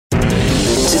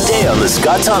today on The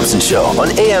Scott Thompson Show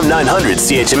on AM 900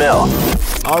 CHML.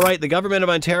 All right, the Government of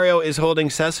Ontario is holding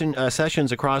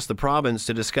sessions across the province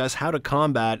to discuss how to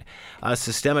combat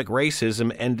systemic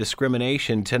racism and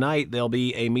discrimination. Tonight, there'll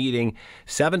be a meeting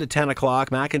 7 to 10 o'clock,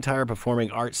 McIntyre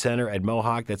Performing Arts Centre at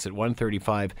Mohawk. That's at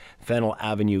 135 Fennell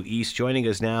Avenue East. Joining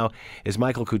us now is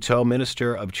Michael Couteau,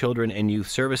 Minister of Children and Youth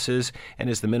Services, and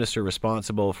is the minister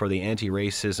responsible for the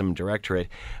Anti-Racism Directorate,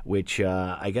 which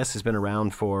I guess has been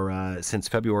around for since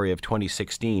February of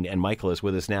 2016. And Michael is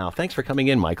with us now. Thanks for coming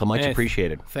in, Michael. Much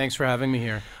appreciated. Thanks for having me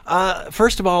here.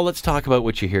 First of all, let's talk about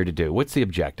what you're here to do. What's the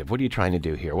objective? What are you trying to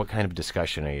do here? What kind of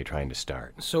discussion are you trying to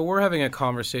start? So we're having a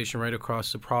conversation right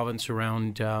across the province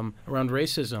around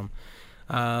racism,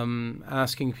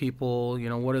 asking people,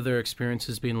 what are their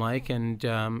experiences been like, and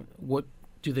what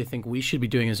do they think we should be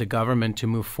doing as a government to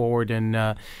move forward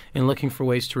in looking for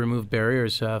ways to remove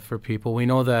barriers for people. We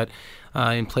know that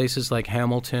in places like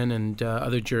Hamilton and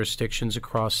other jurisdictions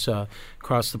across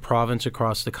the province,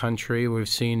 across the country, we've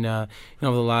seen over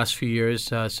the last few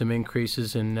years some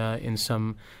increases in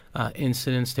some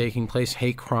incidents taking place,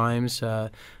 hate crimes,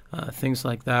 things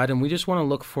like that, and we just want to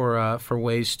look for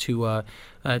ways to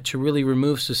really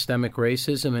remove systemic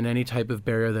racism and any type of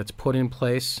barrier that's put in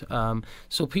place,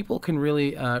 so people can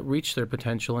really reach their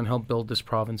potential and help build this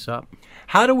province up.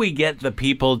 How do we get the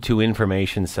people to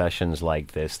information sessions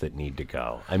like this that need to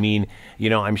go? I mean,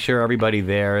 I'm sure everybody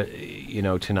there,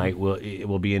 tonight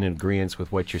will be in agreement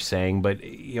with what you're saying, but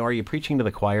are you preaching to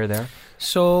the choir there?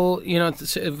 So,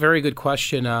 it's a very good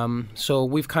question. So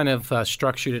we've kind of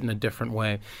structured it in a different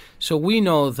way. So we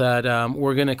know that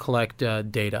we're going to collect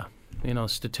data,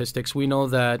 statistics. We know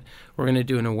that we're going to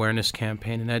do an awareness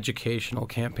campaign, an educational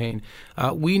campaign.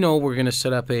 We know we're going to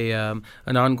set up an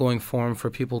ongoing forum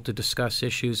for people to discuss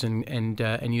issues and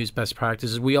use best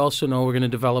practices. We also know we're going to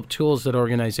develop tools that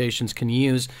organizations can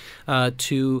use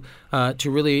to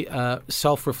really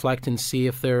self-reflect and see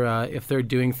if they're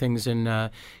doing things in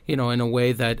a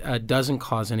way that doesn't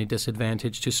cause any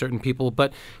disadvantage to certain people.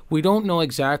 But we don't know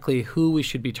exactly who we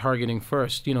should be targeting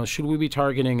first. Should we be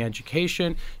targeting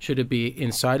education? Should it be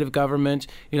inside of government?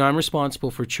 I'm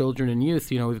responsible for children and youth.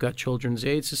 We've got children's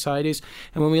aid societies.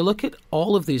 And when we look at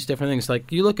all of these different things, like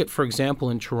you look at, for example,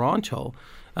 in Toronto,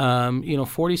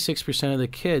 46% of the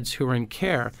kids who are in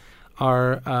care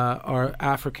are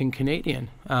African Canadian,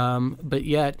 but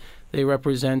yet they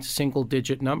represent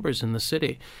single-digit numbers in the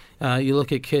city. You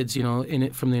look at kids,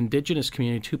 from the Indigenous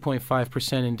community,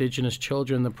 2.5% Indigenous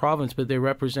children in the province, but they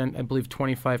represent, I believe,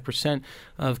 25%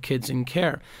 of kids in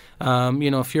care.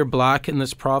 If you're black in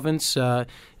this province,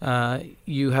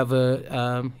 you have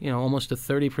almost a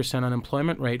 30%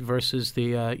 unemployment rate versus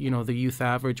the youth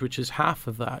average, which is half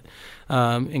of that.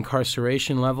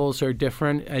 Incarceration levels are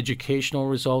different. Educational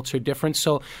results are different.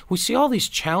 So we see all these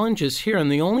challenges here,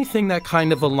 and the only thing that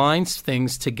kind of aligns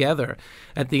things together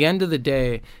at the end of the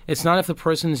day, it's not if the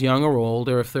person's young or old,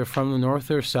 or if they're from the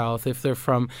north or south, if they're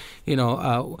from,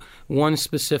 one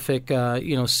specific,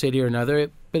 city or another,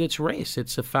 but it's race.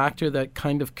 It's a factor that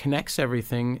kind of connects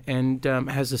everything and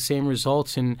has the same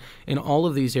results in all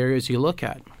of these areas you look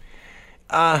at.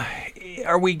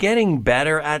 Are we getting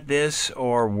better at this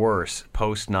or worse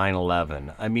post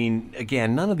 9/11? I mean,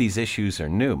 again, none of these issues are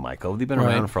new, Michael. They've been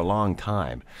around for a long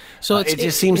time. So it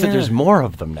just seems that there's more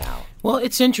of them now. Well,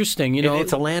 it's interesting.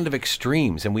 It's a land of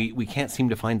extremes, and we can't seem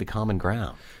to find the common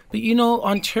ground. But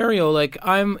Ontario,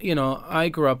 I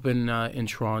grew up in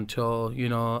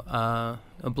Toronto.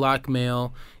 A black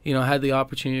male. Had the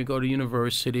opportunity to go to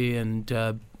university, and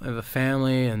I have a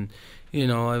family, and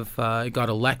I've got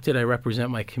elected. I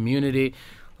represent my community.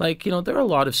 There are a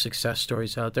lot of success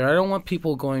stories out there. I don't want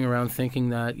people going around thinking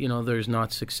that there's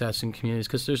not success in communities,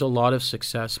 because there's a lot of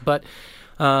success, but.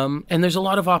 And there's a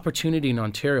lot of opportunity in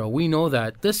Ontario. We know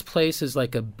that this place is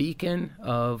like a beacon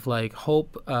of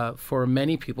hope for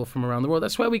many people from around the world.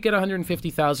 That's why we get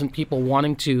 150,000 people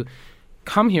wanting to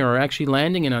come here or actually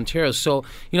landing in Ontario. So,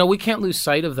 we can't lose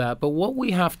sight of that. But what we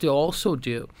have to also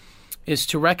do is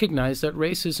to recognize that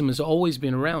racism has always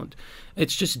been around.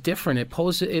 It's just different.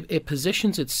 It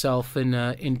positions itself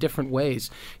in different ways.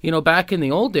 Back in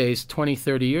the old days, 20,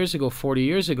 30 years ago, 40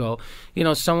 years ago,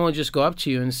 someone would just go up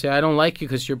to you and say, I don't like you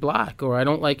because you're black, or I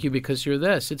don't like you because you're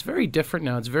this. It's very different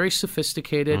now. It's very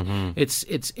sophisticated. Mm-hmm. It's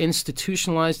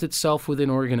institutionalized itself within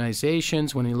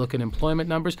organizations when you look at employment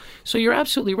numbers. So you're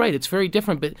absolutely right. It's very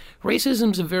different. But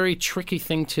racism is a very tricky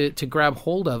thing to grab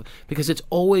hold of, because it's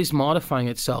always modifying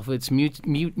itself. It's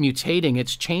mutating,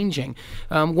 it's changing.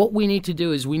 What we need to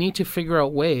do is we need to figure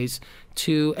out ways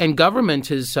to, and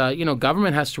government is,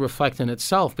 government has to reflect in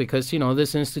itself, because,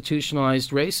 this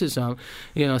institutionalized racism,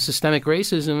 systemic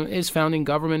racism is found in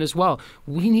government as well.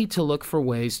 We need to look for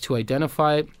ways to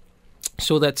identify it,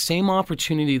 so that same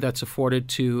opportunity that's afforded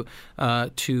to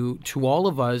all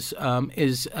of us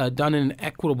is done in an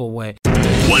equitable way.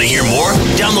 Want to hear more?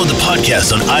 Download the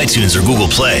podcast on iTunes or Google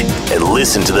Play and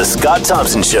listen to The Scott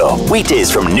Thompson Show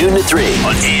weekdays from noon to 3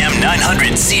 on AM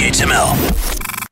 900 CHML.